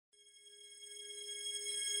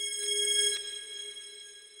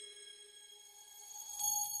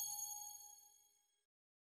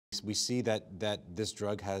we see that this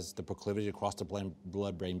drug has the proclivity to cross the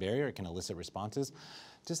blood-brain barrier. It can elicit responses.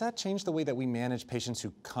 Does that change the way that we manage patients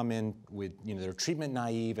who come in with, they're treatment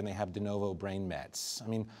naive and they have de novo brain mets? I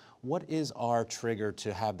mean, what is our trigger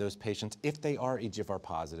to have those patients, if they are EGFR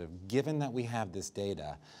positive, given that we have this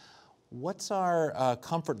data? What's our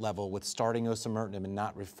comfort level with starting osimertinib and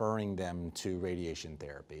not referring them to radiation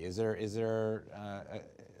therapy? Is there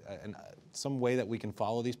some way that we can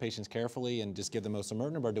follow these patients carefully and just give them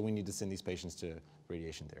osimertinib, or do we need to send these patients to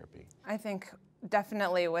radiation therapy? I think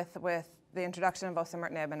definitely with the introduction of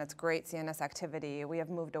osimertinib and its great CNS activity, we have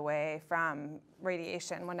moved away from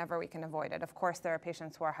radiation whenever we can avoid it. Of course, there are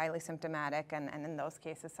patients who are highly symptomatic, and in those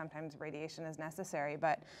cases, sometimes radiation is necessary.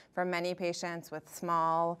 But for many patients with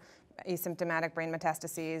small asymptomatic brain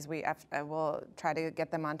metastases, we will try to get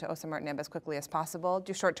them onto osimertinib as quickly as possible,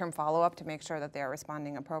 do short-term follow-up to make sure that they are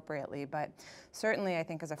responding appropriately. But certainly, I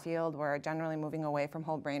think as a field, we're generally moving away from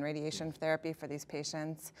whole brain radiation therapy for these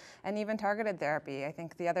patients, and even targeted therapy. I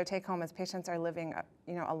think the other take-home is patients are living,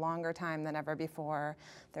 a longer time than ever before.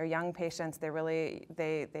 They're young patients.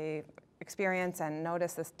 They experience and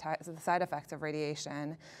notice the side effects of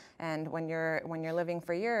radiation, and when you're living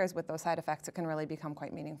for years with those side effects, it can really become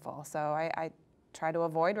quite meaningful. So I try to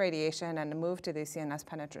avoid radiation and to move to these CNS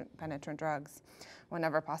penetrant drugs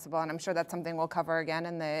whenever possible, and I'm sure that's something we'll cover again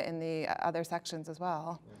in the other sections as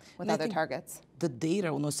well with other targets. The data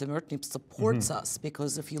on osimertinib supports us,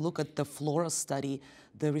 because if you look at the FLORA study,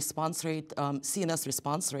 the response rate, CNS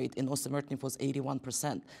response rate in osimertinib was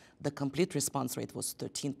 81%. The complete response rate was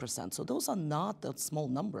 13%. So those are not the small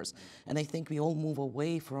numbers. And I think we all move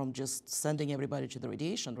away from just sending everybody to the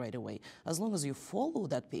radiation right away. As long as you follow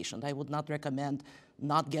that patient, I would not recommend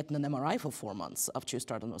not getting an MRI for 4 months after you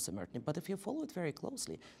start on osimertinib. But if you follow it very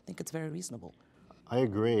closely, I think it's very reasonable. I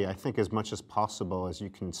agree. I think as much as possible as you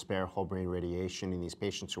can spare whole brain radiation in these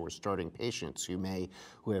patients who are starting patients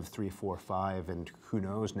who have 3, 4, 5, and who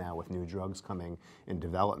knows now with new drugs coming in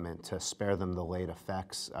development, to spare them the late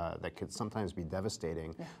effects that could sometimes be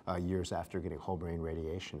devastating years after getting whole brain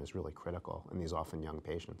radiation is really critical in these often young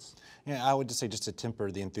patients. Yeah, I would just say, just to temper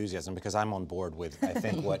the enthusiasm, because I'm on board with, I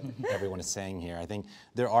think, what everyone is saying here. I think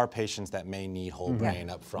there are patients that may need whole brain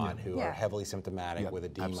up front who are heavily symptomatic with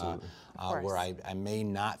edema, where I may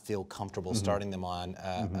not feel comfortable starting them on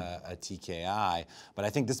a TKI. But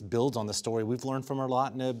I think this builds on the story we've learned from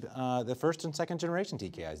erlotinib, the first and second generation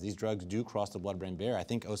TKIs. These drugs do cross the blood-brain barrier. I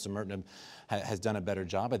think osimertinib has done a better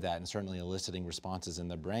job of that and certainly eliciting responses in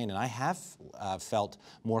the brain. And I have felt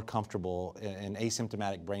more comfortable in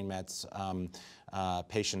asymptomatic brain mets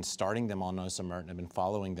patients starting them on osimertinib and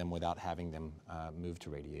following them without having them move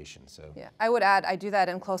to radiation. So yeah, I would add, I do that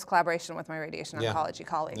in close collaboration with my radiation oncology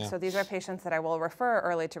colleagues. So these are patients that I will refer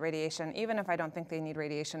early to radiation, even if I don't think they need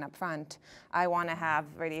radiation up front. I want to have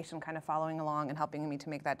radiation kind of following along and helping me to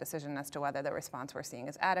make that decision as to whether the response we're seeing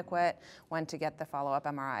is adequate, when to get the follow-up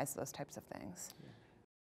MRIs, those types of things.